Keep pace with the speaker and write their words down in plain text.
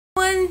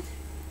everyone!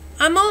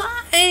 I'm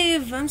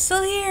alive! I'm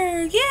still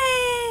here!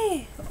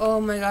 Yay!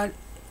 Oh my god.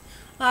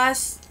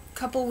 Last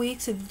couple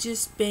weeks have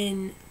just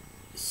been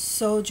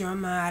so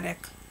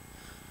dramatic.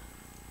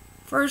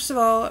 First of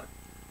all,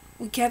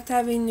 we kept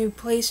having to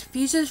replace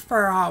fuses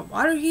for our hot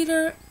water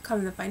heater.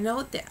 Come to find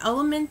out, the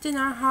element in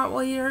our hot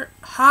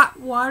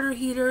water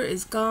heater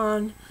is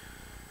gone.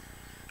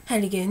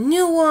 Had to get a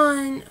new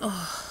one.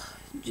 Oh,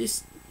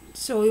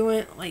 so we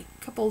went like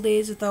a couple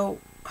days without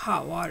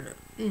hot water.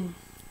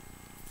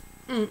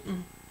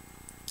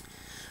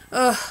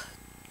 Ugh,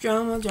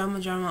 drama,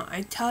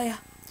 I tell ya.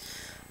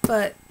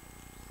 But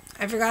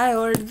I forgot I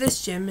ordered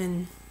this gym,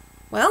 and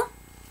well,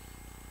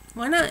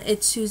 why not?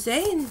 It's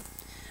Tuesday, and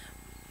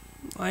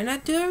why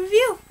not do a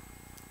review?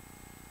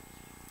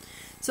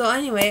 So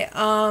anyway,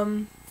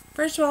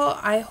 first of all,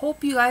 I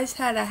hope you guys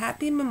had a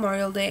happy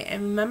Memorial Day,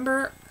 and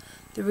remember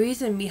the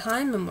reason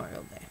behind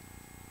Memorial Day.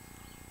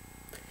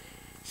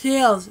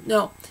 Sales,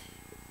 no.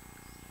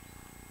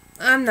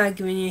 I'm not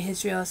giving you a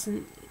history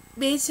lesson.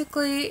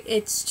 Basically,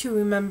 it's to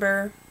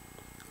remember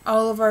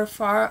all of our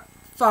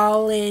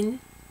fallen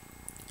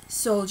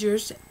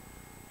soldiers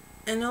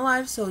and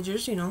alive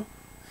soldiers, no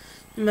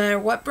matter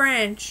what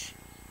branch,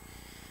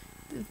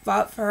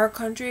 fought for our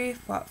country,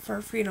 fought for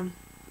our freedom.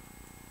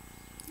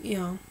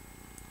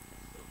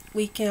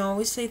 We can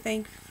always say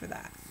thank you for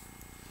that.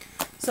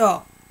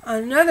 So,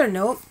 on another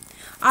note,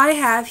 I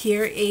have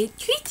here a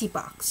Treatsie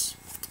Box.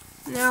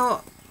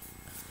 Now,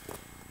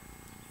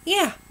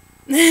 yeah.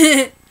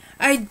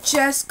 I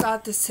just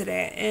got this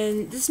today,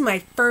 and this is my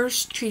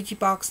first Treatsie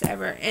Box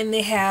ever, and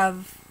they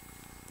have,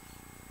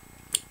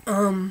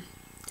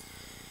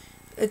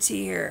 let's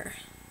see here,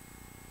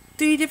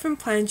 3 different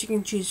plans you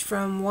can choose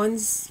from.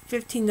 One's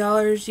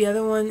 $15, the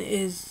other one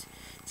is,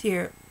 let's see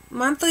here,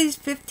 monthly is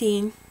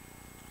 $15,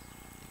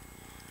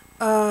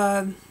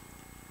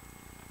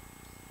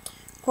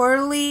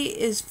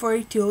 quarterly is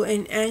 $42,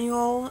 and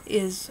annual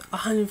is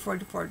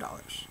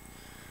 $144,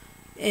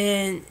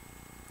 and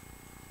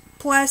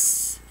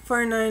plus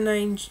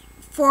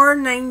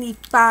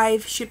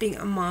 $4.95 shipping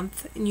a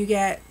month, and you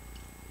get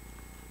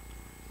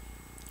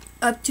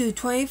up to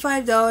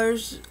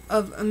 $25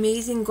 of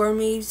amazing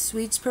gourmet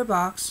sweets per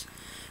box.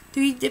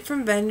 3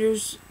 different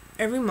vendors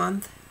every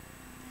month.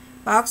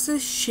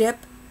 Boxes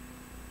ship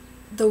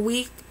the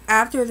week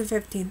after the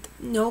 15th.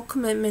 No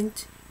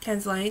commitment.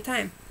 Cancel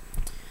anytime.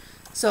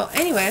 So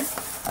anyway,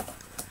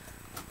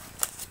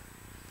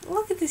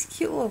 look at this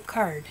cute little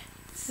card.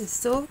 This is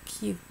so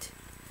cute.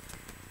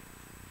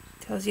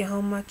 Tells you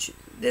how much.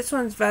 This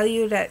one's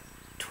valued at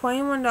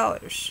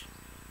 $21.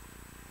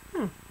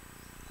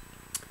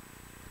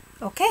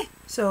 Okay,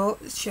 so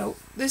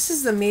this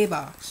is the May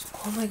box.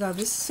 Oh my god,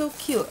 this is so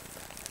cute.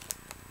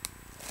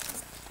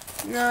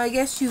 Now I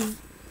guess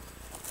you've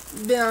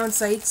been on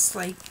sites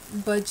like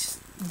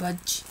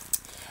BuzzFeed.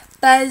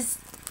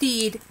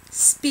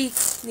 Speak,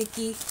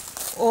 Nikki.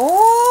 Oh,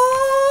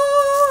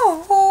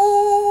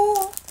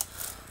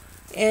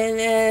 and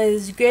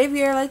as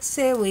Graveyard likes to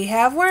say, we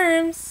have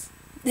worms.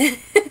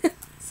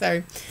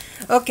 Sorry.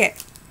 Okay.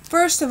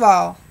 First of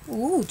all,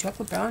 ooh,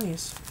 chocolate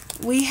brownies.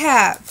 We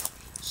have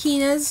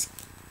Hina's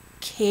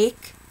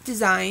Cake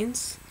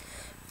Designs,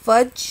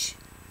 Fudgy's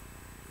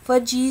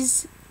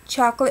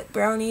Chocolate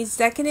Brownies,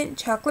 decadent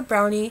chocolate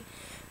brownie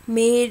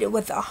made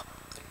with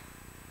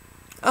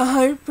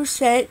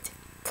 100%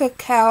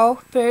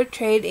 cacao fair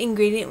trade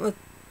ingredient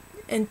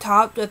and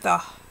topped with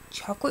a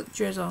chocolate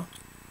drizzle.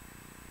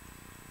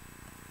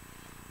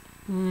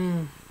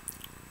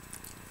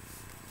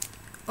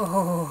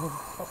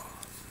 Oh.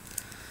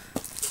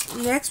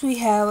 Next we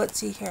have, let's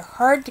see here,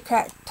 hard to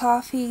crack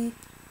toffee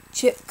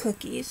chip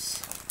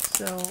cookies.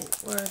 So,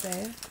 where are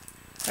they?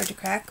 Hard to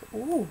crack.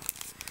 Ooh.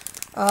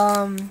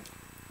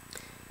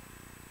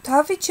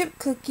 Toffee chip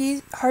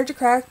cookies, hard to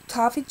crack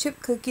toffee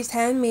chip cookies,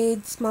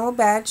 handmade, small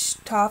batch.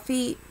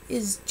 Toffee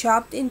is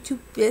chopped into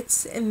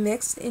bits and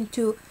mixed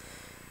into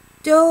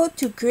dough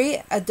to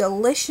create a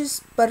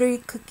delicious buttery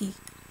cookie.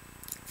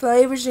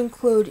 Flavors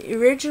include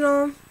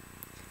original,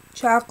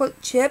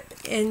 chocolate chip,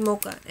 and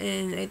mocha.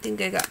 And I think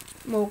I got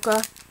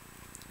mocha.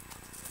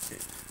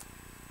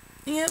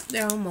 Yep,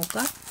 they're all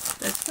mocha.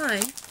 That's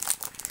fine.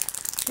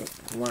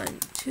 1,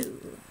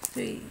 2,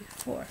 3,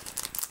 4.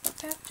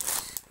 Okay.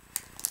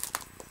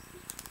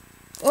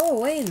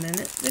 Oh, wait a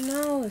minute. They're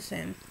not all the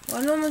same.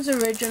 One of them was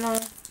original.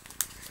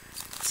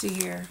 Let's see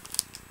here.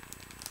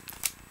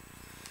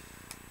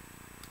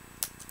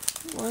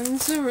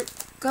 One's a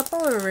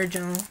couple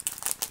original.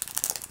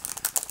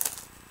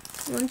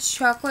 One's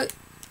chocolate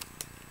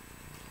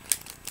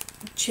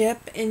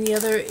chip, and the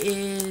other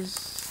is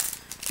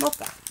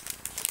mocha.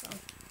 So,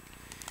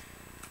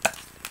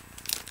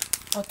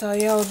 I'll tell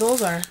you how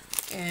those are,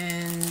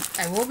 and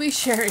I will be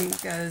sharing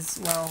because,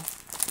 well,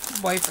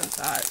 boyfriend's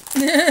hot.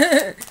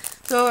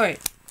 So, alright.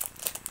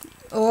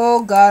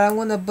 Oh god, I'm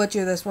gonna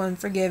butcher this one.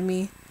 Forgive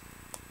me.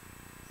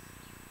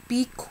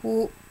 Be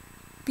cool.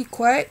 Be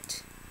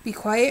quiet. Be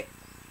quiet.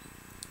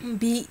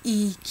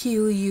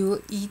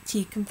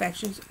 BEQUET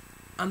Confections.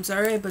 I'm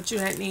sorry I butchered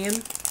that name.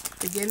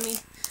 Forgive me.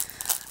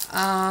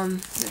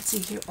 Let's see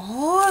here.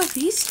 Oh,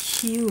 these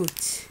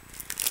cute.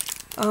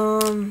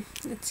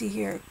 Let's see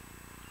here.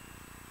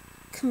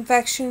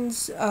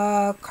 Confections,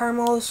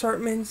 caramel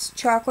assortments,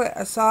 chocolate,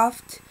 a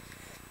soft,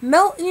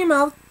 melt in your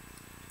mouth,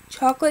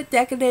 chocolate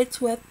decadence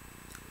with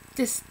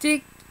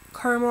distinct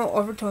caramel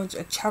overtones,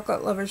 a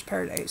chocolate lover's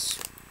paradise.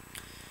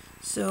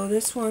 So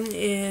this one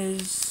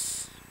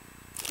is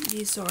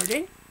the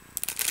assorted.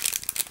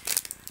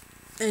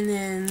 And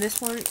then this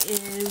one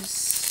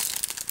is,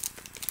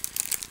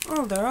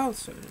 oh, they're all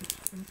assorted.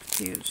 I'm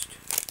confused.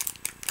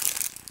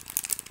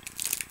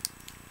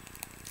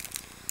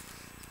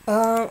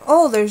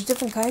 Oh, there's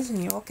different kinds in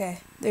here. Okay.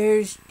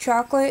 There's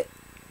chocolate,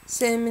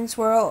 cinnamon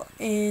swirl,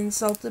 and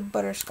salted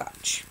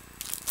butterscotch.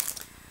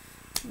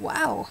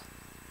 Wow.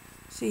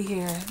 See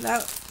here.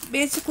 That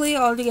basically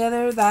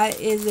altogether that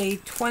is a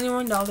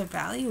 $21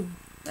 value.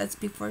 That's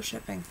before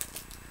shipping.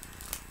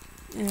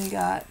 And we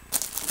got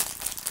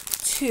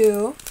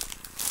 2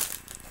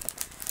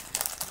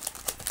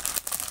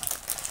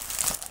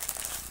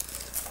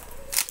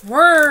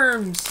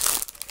 worms.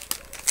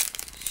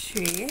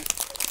 3,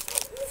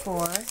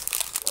 4,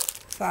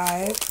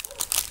 5,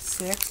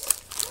 6,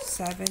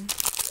 7,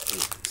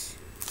 8,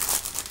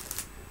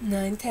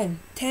 9, 10.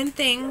 10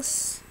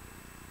 things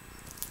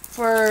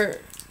for,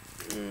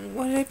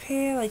 what did I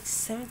pay? Like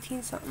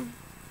 17 something?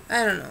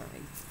 I don't know. I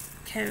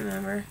can't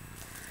remember.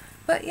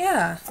 But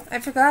yeah, I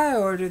forgot I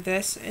ordered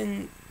this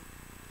and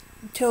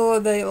until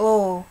the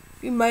little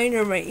reminder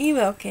of my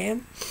email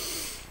came.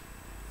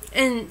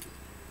 And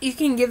you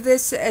can give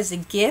this as a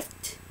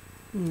gift.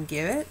 You can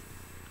give it.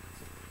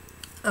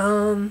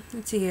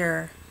 Let's see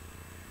here.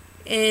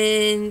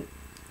 And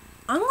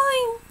I'm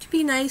going to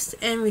be nice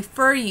and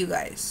refer you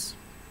guys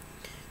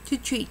to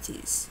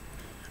Treatsies.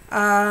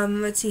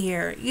 Let's see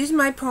here. Use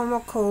my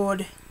promo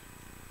code.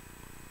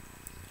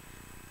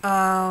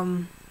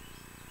 Let's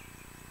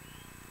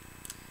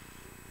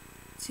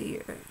see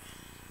here.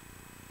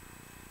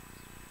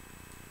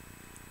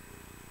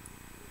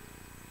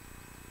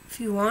 If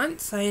you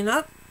want, sign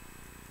up.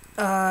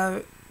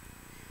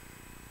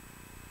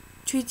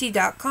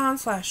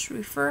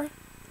 Treatsie.com/refer.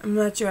 I'm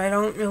not sure. I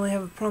don't really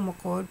have a promo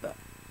code, but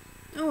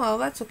oh well,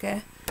 that's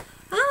okay.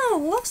 I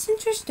don't know. It looks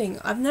interesting.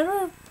 I've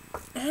never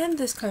had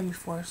this kind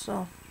before,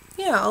 so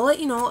yeah, I'll let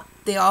you know.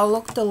 They all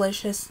look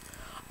delicious.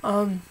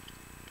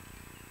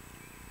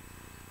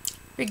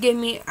 Forgive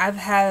me. I've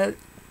had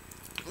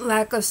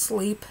lack of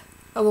sleep.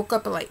 I woke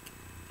up at like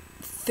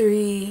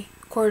 3,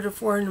 quarter to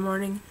 4 in the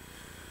morning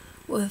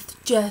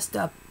with just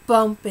a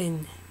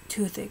bumping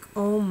toothache.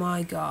 Oh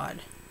my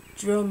god.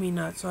 Drove me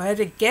nuts. So I had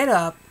to get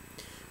up,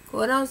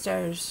 go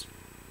downstairs.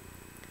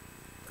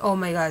 Oh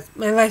my god.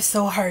 My life's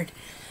so hard.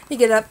 I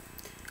get up,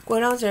 go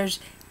downstairs,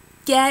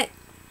 get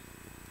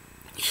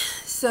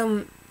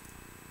some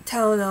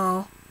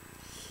Tylenol,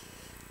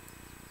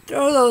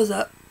 throw those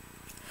up,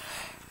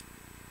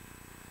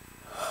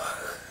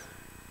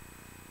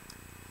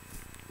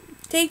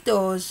 take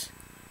those,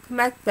 come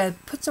back to bed,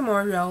 put some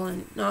Oreo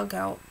and knock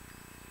out.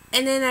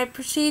 And then I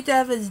proceed to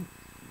have a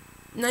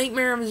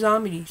nightmare of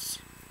zombies.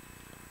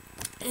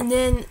 And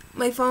then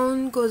my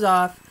phone goes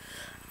off.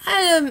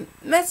 I had a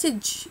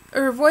message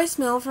or a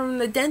voicemail from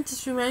the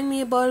dentist reminding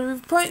me about an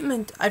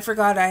appointment I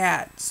forgot I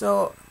had.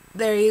 So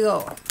there you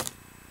go.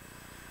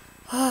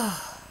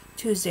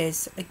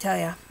 Tuesdays, I tell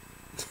ya.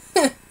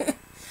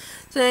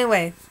 So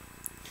anyway,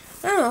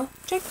 I don't know.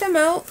 Check them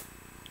out.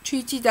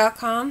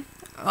 Treatsie.com.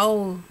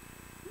 I'll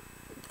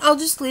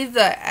just leave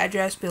the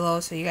address below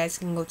so you guys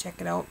can go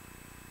check it out.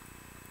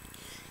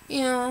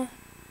 You know,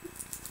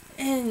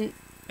 and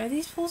are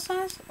these full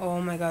size?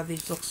 Oh my god,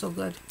 these look so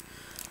good.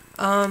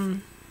 I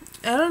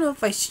don't know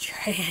if I should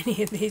try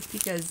any of these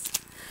because,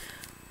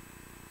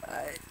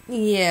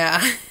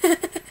 yeah.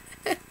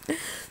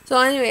 So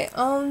anyway,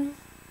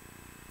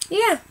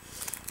 yeah.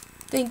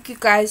 Thank you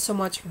guys so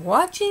much for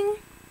watching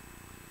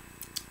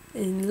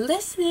and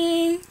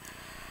listening.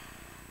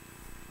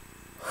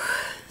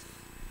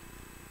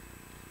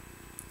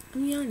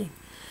 I'm yawning.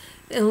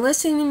 And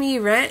listening to me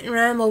rant and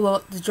ramble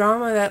about the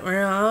drama that went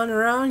on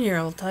around here,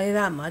 I'll tell you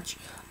that much.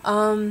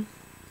 Let's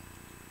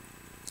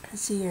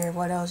see here,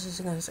 what else is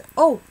I going to say?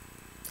 Oh,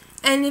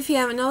 and if you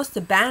haven't noticed,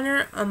 the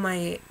banner on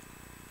my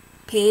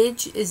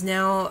page is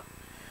now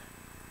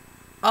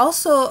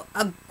also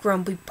a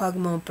Grumpy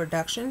Pugmo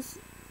Productions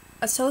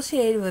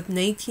associated with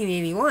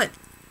 1981.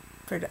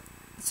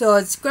 So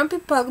it's Grumpy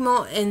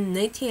Pugmo and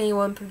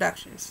 1981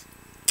 Productions.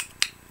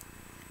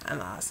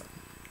 I'm awesome.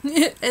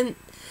 And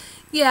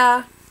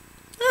yeah,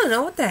 I don't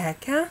know, what the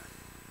heck, huh?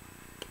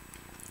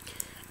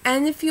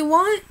 And if you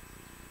want,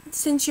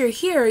 since you're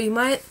here, you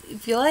might,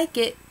 if you like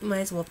it, you might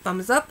as well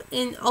thumbs up.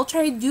 And I'll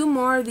try to do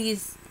more of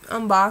these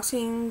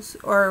unboxings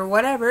or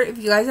whatever. If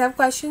you guys have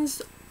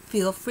questions,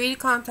 feel free to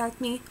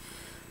contact me.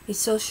 My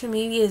social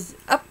media is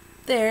up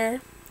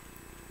there.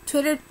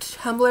 Twitter,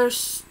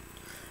 Tumblr,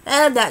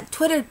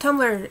 Twitter,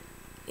 Tumblr,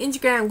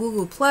 Instagram,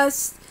 Google+,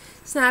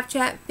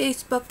 Snapchat,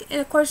 Facebook,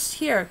 and of course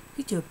here,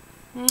 YouTube.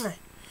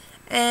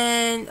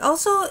 And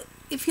also,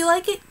 if you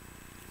like it,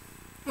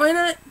 why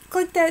not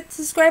click that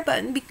subscribe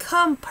button.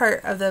 Become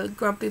part of the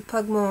Grumpy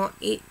Pugmo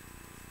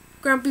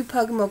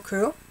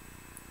crew.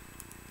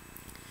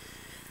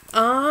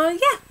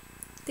 Yeah.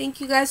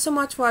 Thank you guys so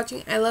much for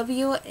watching. I love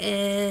you,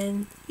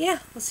 and yeah,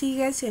 I'll see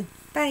you guys soon.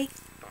 Bye.